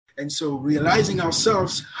And so realizing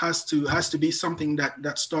ourselves has to be something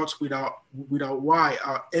that starts with our why,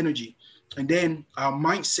 our energy. And then our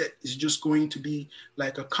mindset is just going to be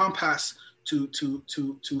like a compass to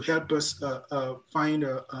help us find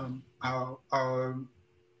our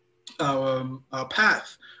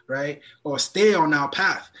path, right? Or stay on our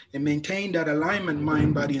path and maintain that alignment,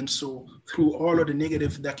 mind, body, and soul through all of the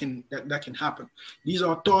negative that can happen. These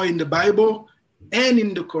are taught in the Bible and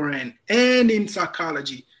in the Quran and in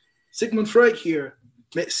psychology. Sigmund Freud here,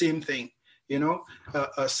 same thing,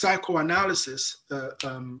 psychoanalysis,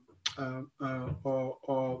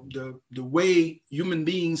 or the way human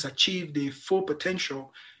beings achieve their full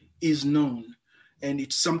potential is known, and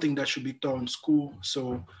it's something that should be taught in school.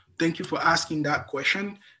 So thank you for asking that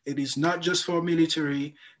question. It is not just for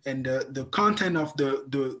military, and the content of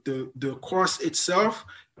the course itself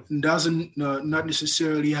doesn't not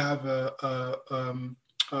necessarily have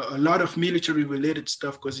a lot of military related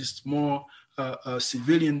stuff, because it's more the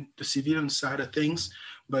civilian side of things.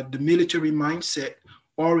 But the military mindset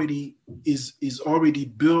already is already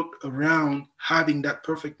built around having that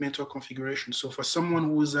perfect mental configuration. So for someone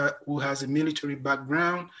who has a military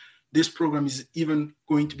background, this program is even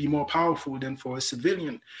going to be more powerful than for a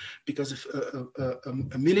civilian, because if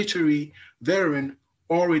a military veteran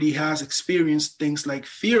already has experienced things like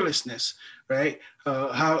fearlessness, right?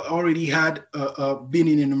 Already had been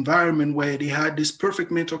in an environment where they had this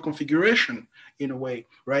perfect mental configuration in a way,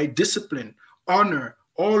 right? Discipline, honor,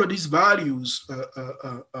 all of these values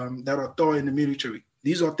that are taught in the military.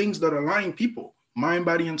 These are things that align people, mind,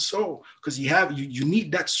 body, and soul, because you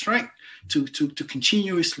need that strength to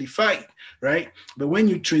continuously fight, right? But when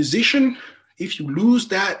you transition, if you lose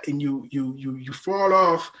that and you fall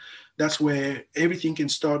off, that's where everything can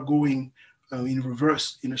start going in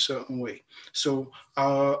reverse in a certain way. So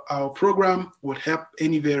our program would help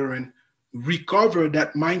any veteran recover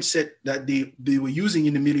that mindset that they were using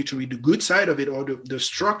in the military, the good side of it, or the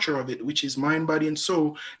structure of it, which is mind, body, and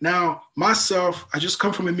soul. Now, myself, I just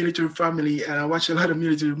come from a military family, and I watch a lot of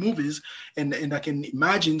military movies, and I can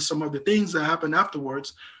imagine some of the things that happen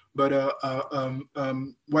afterwards. But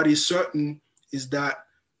what is certain is that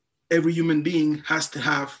every human being has to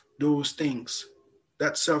have those things.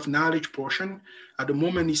 That self-knowledge portion, at the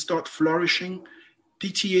moment you start flourishing,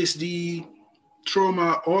 PTSD,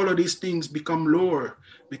 trauma, all of these things become lower,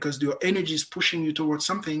 because your energy is pushing you towards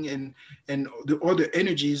something, and the other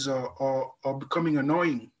energies are becoming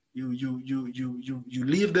annoying. You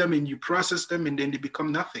leave them and you process them, and then they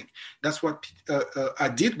become nothing. That's what I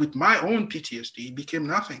did with my own PTSD. It became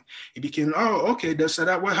nothing. It became, oh, okay, that's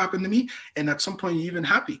that what happened to me, and at some point you're even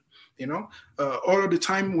happy. All of the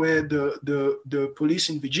time where the police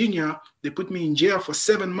in Virginia, they put me in jail for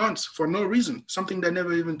 7 months for no reason, something that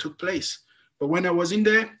never even took place. But when I was in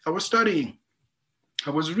there, I was studying, I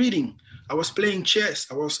was reading, I was playing chess,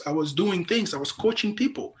 I was doing things, I was coaching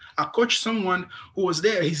people. I coached someone who was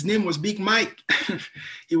there. His name was Big Mike.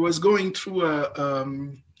 He was going through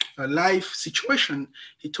a life situation.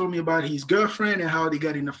 He told me about his girlfriend and how they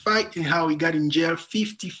got in a fight and how he got in jail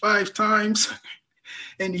 55 times.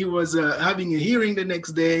 And he was having a hearing the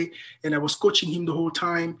next day, and I was coaching him the whole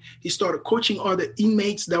time. He started coaching other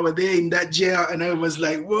inmates that were there in that jail, and I was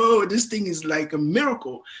like, whoa, this thing is like a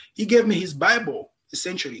miracle. He gave me his Bible,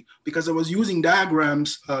 essentially, because I was using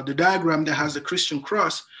diagrams, the diagram that has the Christian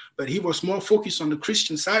cross, but he was more focused on the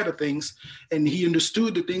Christian side of things, and he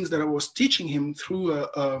understood the things that I was teaching him through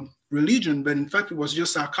religion, but in fact, it was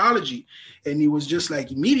just psychology, and he was just like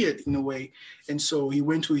immediate in a way. And so he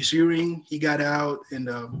went to his hearing, he got out, and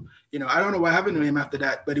I don't know what happened to him after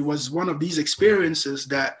that, but it was one of these experiences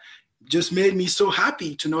that just made me so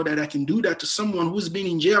happy to know that I can do that to someone who's been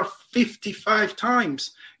in jail 55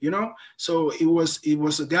 times. So it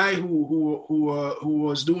was a guy who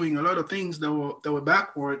was doing a lot of things that were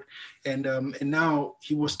backward, and now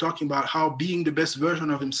he was talking about how being the best version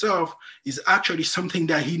of himself is actually something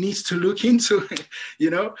that he needs to look into,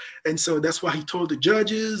 and so that's why he told the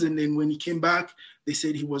judges. And then when he came back, they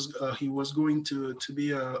said he was going to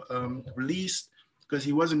be released, because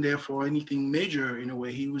he wasn't there for anything major in a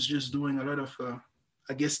way. He was just doing a lot of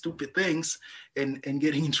I guess stupid things and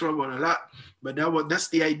getting in trouble a lot. But that's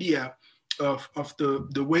the idea of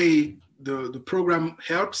the way the program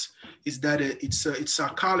helps, is that it's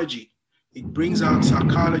psychology. It brings out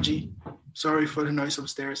psychology. Sorry for the noise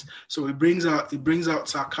upstairs. So it brings out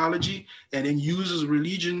psychology, and then uses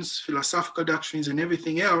religions, philosophical doctrines, and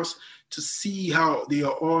everything else to see how they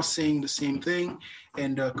are all saying the same thing.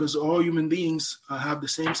 And because all human beings have the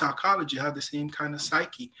same psychology, have the same kind of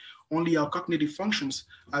psyche. Only our cognitive functions,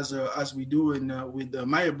 as we do with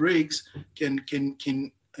Myers-Briggs,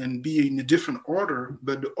 can and be in a different order,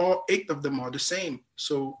 but all 8 of them are the same.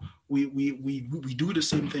 So we do the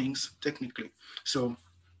same things technically. So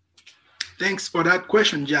thanks for that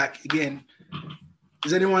question, Jack. Again,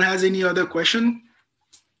 does anyone has any other question?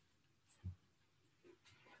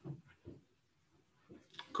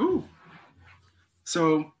 Cool.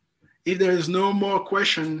 So if there is no more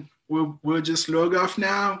question, we'll just log off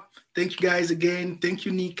now. Thank you guys again. Thank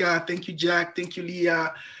you, Nika. Thank you, Jack. Thank you,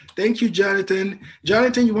 Leah. Thank you, Jonathan.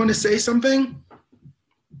 Jonathan, you want to say something?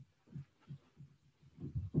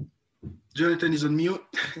 Jonathan is on mute.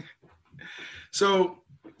 So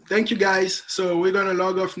thank you, guys. So we're going to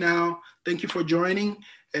log off now. Thank you for joining,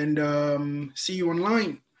 and see you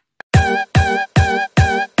online.